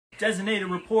Designated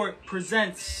Report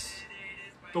presents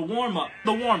the warm-up.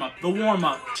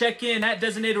 Check in at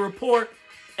Designated Report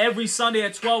every Sunday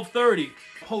at 12:30.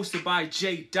 Hosted by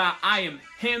J. I am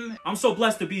him. I'm so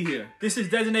blessed to be here. This is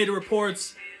Designated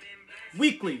Report's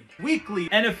weekly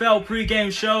NFL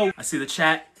pregame show. I see the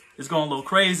chat is going a little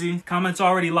crazy. Comments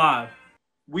already live.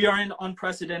 We are in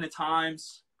unprecedented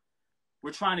times.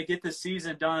 We're trying to get this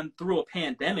season done through a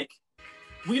pandemic.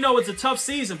 We know it's a tough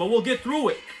season, but we'll get through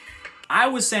it. I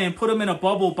was saying put them in a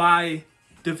bubble by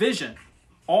division.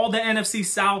 All the NFC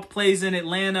South plays in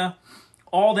Atlanta.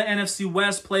 All the NFC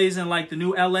West plays in like the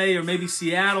new LA or maybe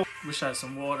Seattle. Wish I had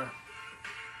some water.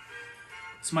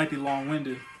 This might be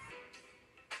long-winded.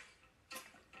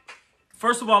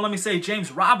 First of all, let me say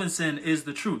James Robinson is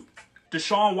the truth.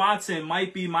 Deshaun Watson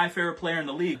might be my favorite player in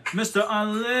the league. Mr.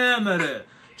 Unlimited.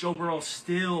 Joe Burrow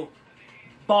still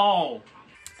ball.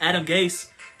 Adam Gase,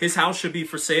 his house should be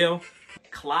for sale.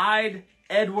 Clyde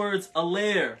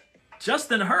Edwards-Helaire.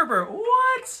 Justin Herbert,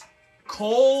 what?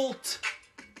 Colt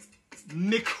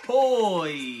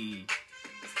McCoy.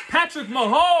 Patrick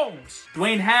Mahomes.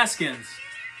 Dwayne Haskins,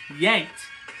 yanked.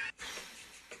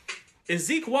 Is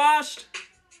Zeke washed?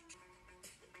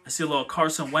 I see a little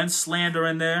Carson Wentz slander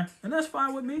in there, and that's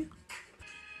fine with me.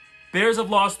 Bears have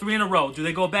lost 3 in a row. Do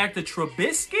they go back to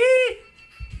Trubisky?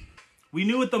 We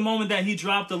knew at the moment that he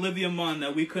dropped Olivia Munn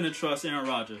that we couldn't trust Aaron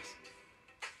Rodgers.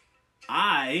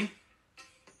 I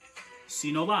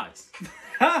see no lies.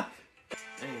 Hey.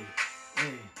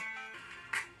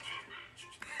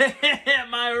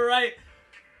 Am I right?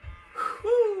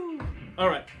 Whew. All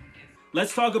right.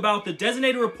 Let's talk about the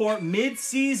Designated Report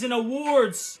mid-season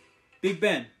awards. Big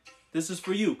Ben, this is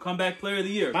for you. Comeback Player of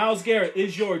the Year. Myles Garrett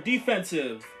is your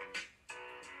Defensive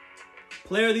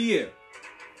Player of the Year.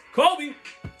 Kobe,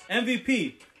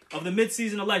 MVP of the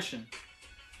mid-season election.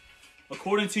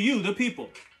 According to you, the people.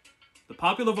 The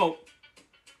popular vote,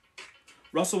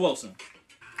 Russell Wilson.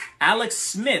 Alex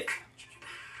Smith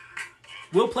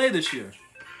will play this year.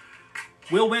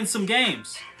 Will win some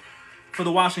games for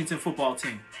the Washington football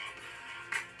team.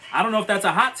 I don't know if that's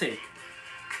a hot take.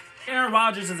 Aaron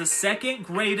Rodgers is the second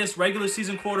greatest regular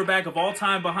season quarterback of all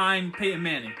time behind Peyton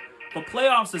Manning. But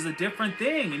playoffs is a different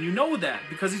thing, and you know that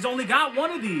because he's only got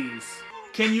one of these.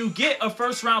 Can you get a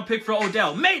first-round pick for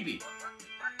Odell? Maybe.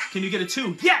 Can you get a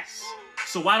 2? Yes.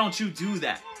 So why don't you do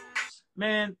that?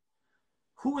 Man,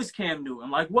 who is Cam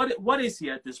Newton? Like, what is he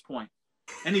at this point?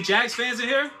 Any Jags fans in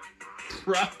here?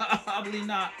 Probably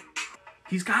not.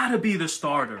 He's got to be the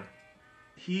starter.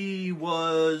 He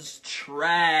was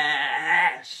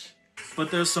trash.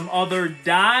 But there's some other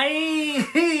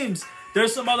dimes.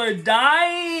 There's some other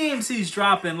dimes he's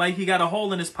dropping like he got a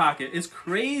hole in his pocket. It's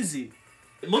crazy.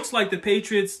 It looks like the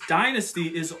Patriots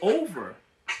dynasty is over.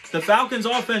 The Falcons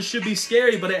offense should be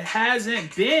scary, but it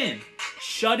hasn't been.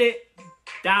 Shut it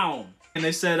down. And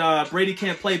they said Brady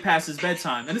can't play past his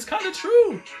bedtime. And it's kind of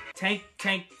true. Tank.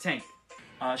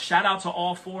 Shout out to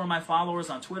all 4 of my followers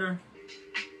on Twitter.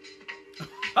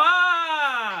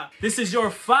 This is your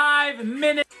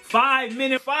 5-minute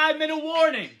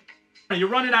warning. You're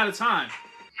running out of time.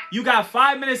 You got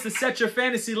 5 minutes to set your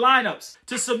fantasy lineups,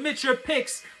 to submit your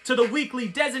picks to the weekly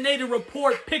Designated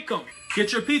Report Pick'em.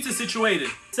 Get your pizza situated.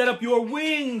 Set up your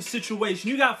wings situation.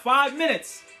 You got 5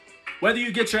 minutes. Whether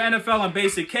you get your NFL on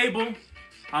basic cable,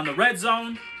 on the Red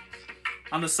Zone,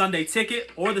 on the Sunday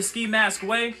Ticket, or the Ski Mask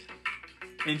Way,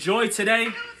 enjoy today.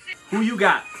 Who you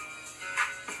got?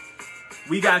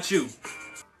 We got you.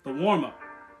 The warm-up.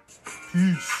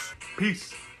 Peace.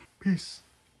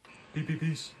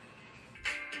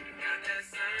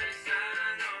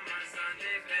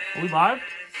 Are we live?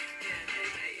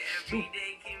 Shoot.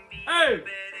 Hey!